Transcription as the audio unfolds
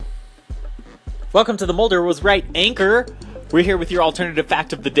Welcome to the Mulder Was Right Anchor. We're here with your alternative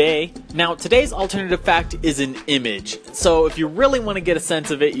fact of the day. Now, today's alternative fact is an image. So if you really want to get a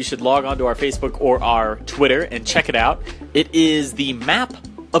sense of it, you should log on to our Facebook or our Twitter and check it out. It is the map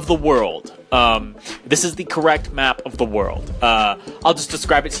of the world. This is the correct map of the world. I'll just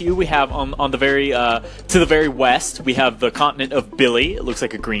describe it to you. We have on the very to the very west, we have the continent of Billy. It looks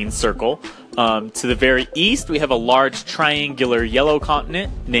like a green circle. To the very east, we have a large triangular yellow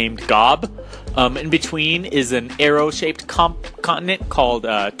continent named Gob. In between is an arrow-shaped continent called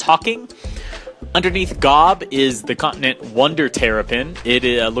Talking. Underneath Gob is the continent Wonder Terrapin.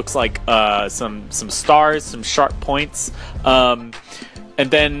 It looks like some stars, some sharp points. And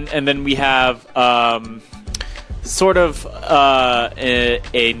then we have sort of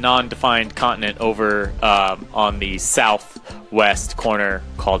a non-defined continent over on the southwest corner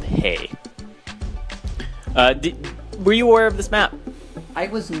called Hay. Were you aware of this map? I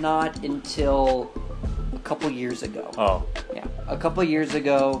was not until a couple years ago. Oh. Yeah, a couple years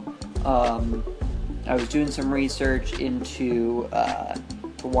ago, I was doing some research into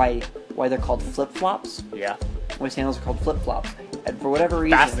why they're called flip-flops. Yeah. Why sandals are called flip-flops. And for whatever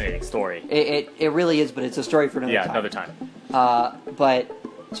reason... Fascinating story. It really is, but it's a story for another time. Yeah, another time.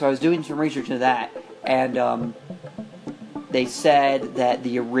 So I was doing some research into that, and they said that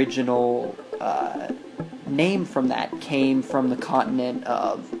the original name from that came from the continent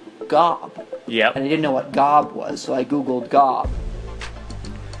of Gob. Yep. And I didn't know what Gob was, so I googled Gob.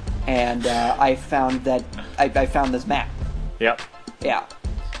 And I found that... I found this map. Yep. Yeah.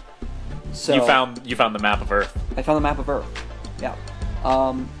 So You found the map of Earth. I found the map of Earth. Yeah.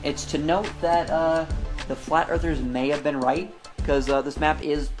 It's to note that the flat earthers may have been right, because this map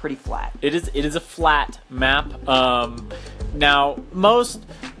is pretty flat. It is a flat map. Now, most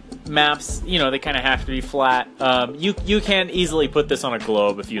maps, they kind of have to be flat. You can easily put this on a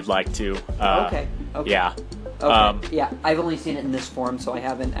globe if you'd like to. Okay. Yeah. Okay. Yeah, I've only seen it in this form, so I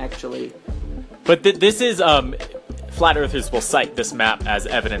haven't actually... But this is... Flat Earthers will cite this map as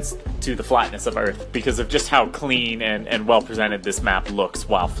evidence to the flatness of Earth because of just how clean and well presented this map looks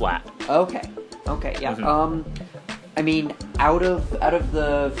while flat. Okay, yeah. Mm-hmm. I mean, out of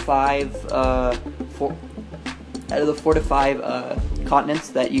the four to five continents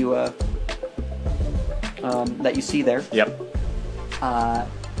that you see there. Yep. I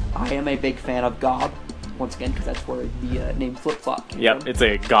am a big fan of Gob, once again, because that's where the name flip-flop came Yep, from. it's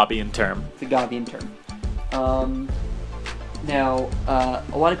a Gobian term. It's a Gobian term. Now,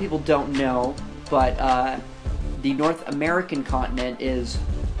 a lot of people don't know, but the North American continent is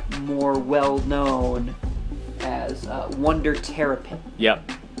more well known as Wonder Terrapin.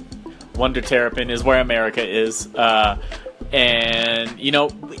 Yep. Wonder Terrapin is where America is. And,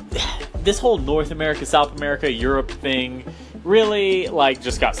 this whole North America, South America, Europe thing really,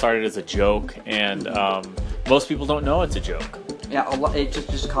 just got started as a joke, and most people don't know it's a joke. Yeah, it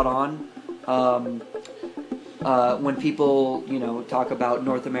just caught on. When people, talk about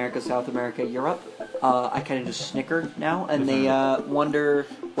North America, South America, Europe, I kind of just snicker now, and they wonder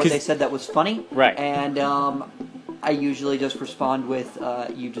what they said that was funny. Right. And I usually just respond with,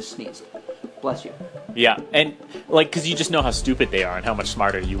 you just sneezed. Bless you. Yeah, and, because you just know how stupid they are and how much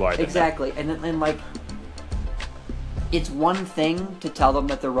smarter you are than Exactly, and it's one thing to tell them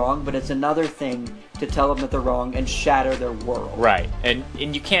that they're wrong, but it's another thing to tell them that they're wrong and shatter their world. Right, and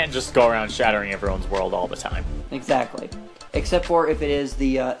you can't just go around shattering everyone's world all the time. Exactly. Except for if it is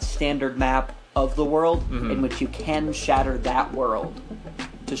the standard map of the world, in which you can shatter that world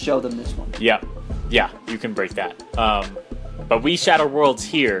to show them this one. Yeah, you can break that. But we shatter worlds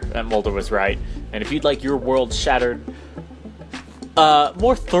here at Mulder Was Right, and if you'd like your world shattered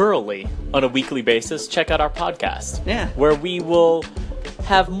more thoroughly on a weekly basis, check out our podcast. Yeah. Where we will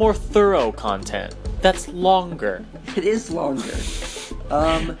have more thorough content that's longer. It is longer.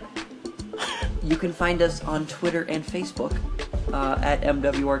 You can find us on Twitter and Facebook at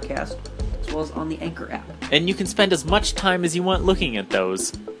MWRcast, as well as on the Anchor app. And you can spend as much time as you want looking at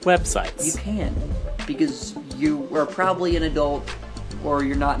those websites. You can, because you are probably an adult, or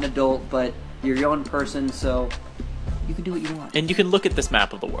you're not an adult, but you're your own person, so you can do what you want. And you can look at this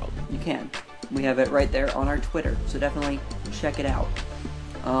map of the world. You can. We have it right there on our Twitter, so definitely check it out.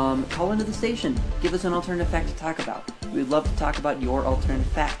 Call into the station. Give us an alternative fact to talk about. We'd love to talk about your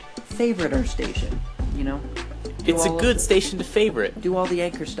alternative fact. Favorite our station, It's a good station to favorite. Do all the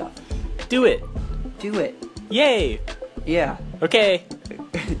Anchor stuff. Do it. Do it. Yay. Yeah. Okay.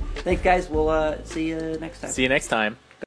 Thanks, guys. We'll see you next time. See you next time.